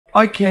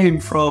I came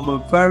from a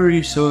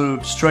very sort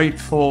of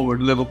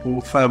straightforward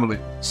Liverpool family.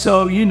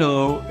 So, you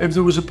know, if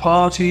there was a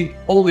party,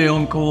 all the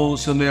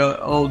uncles and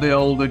all the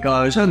older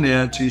guys and the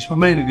aunties, but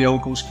mainly the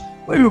uncles,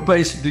 we would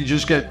basically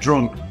just get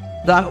drunk.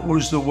 That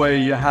was the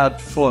way you had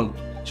fun.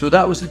 So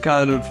that was the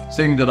kind of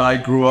thing that I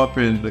grew up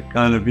in, the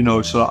kind of, you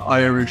know, sort of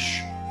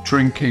Irish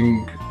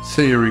drinking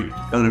theory.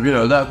 Kind of, you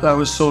know, that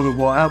was sort of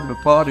what happened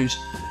at parties.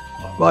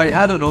 I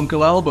had an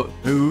Uncle Albert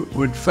who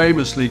would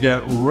famously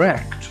get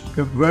wrecked,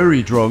 get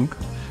very drunk,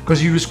 because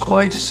he was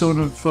quite sort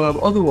of,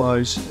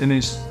 otherwise in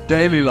his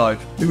daily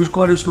life, he was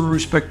quite a sort of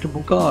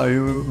respectable guy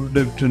who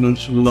lived in a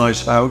sort of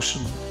nice house.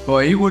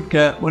 But he would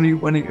get, when he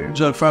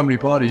was at a family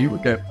party, he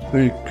would get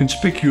very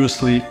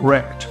conspicuously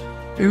wrecked.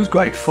 It was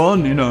great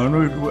fun, you know,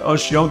 and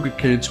us younger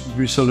kids,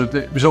 we sort of,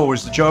 it was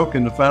always the joke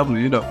in the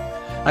family, you know.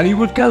 And he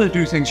would kind of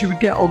do things. He would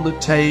get on the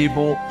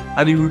table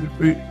and he would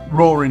be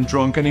roaring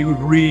drunk and he would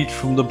read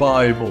from the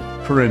Bible,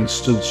 for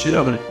instance, you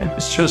know, and it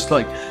was just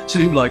like,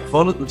 seemed like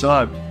fun at the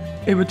time.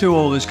 He would do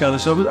all this kind of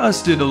stuff,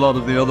 as did a lot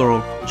of the other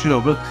uncles, you know.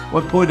 But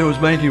my point I was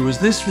making was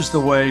this was the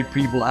way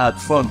people had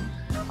fun.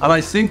 And I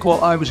think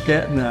what I was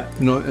getting at,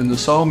 you know, in the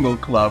Sawmill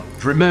Club,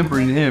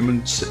 remembering him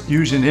and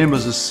using him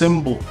as a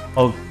symbol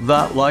of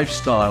that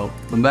lifestyle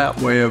and that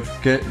way of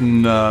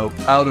getting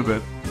out of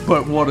it.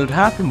 But what had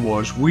happened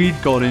was we'd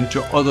got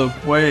into other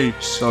ways.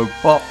 So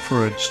pop,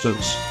 for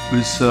instance,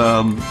 was,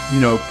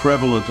 you know,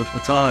 prevalent at the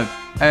time.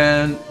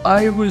 And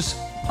I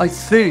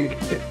think,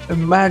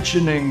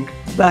 imagining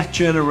that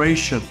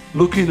generation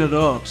looking at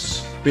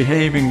us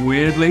behaving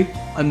weirdly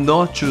and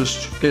not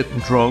just getting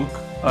drunk,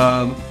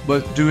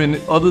 but doing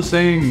other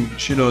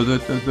things, you know,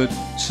 that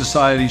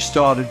society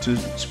started to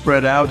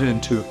spread out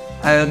into.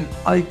 And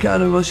I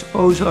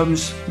suppose I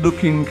was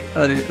looking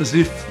at it as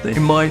if they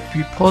might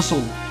be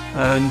puzzled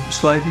and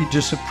slightly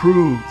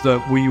disapproved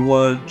that we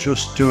weren't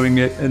just doing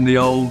it in the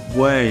old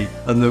way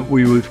and that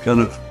we were kind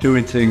of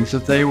doing things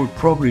that they would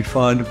probably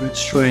find a bit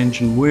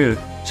strange and weird.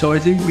 So I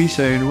think we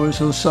saying, we're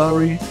so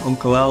sorry,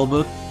 Uncle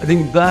Albert. I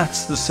think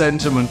that's the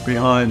sentiment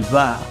behind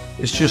that.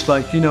 It's just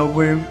like, you know,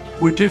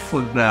 we're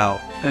different now.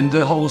 And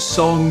the whole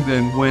song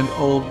then went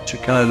on to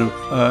kind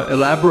of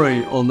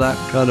elaborate on that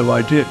kind of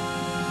idea.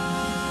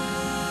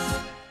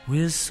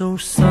 We're so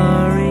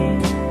sorry,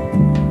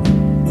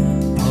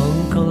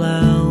 Uncle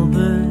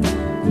Albert.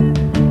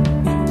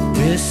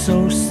 We're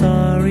so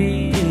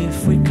sorry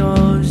if we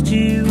caused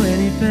you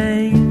any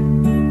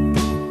pain.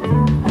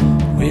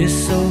 We're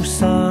so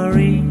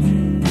sorry,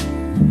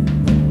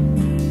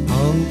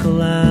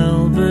 Uncle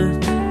Albert.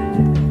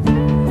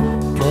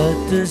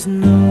 But there's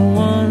no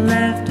one left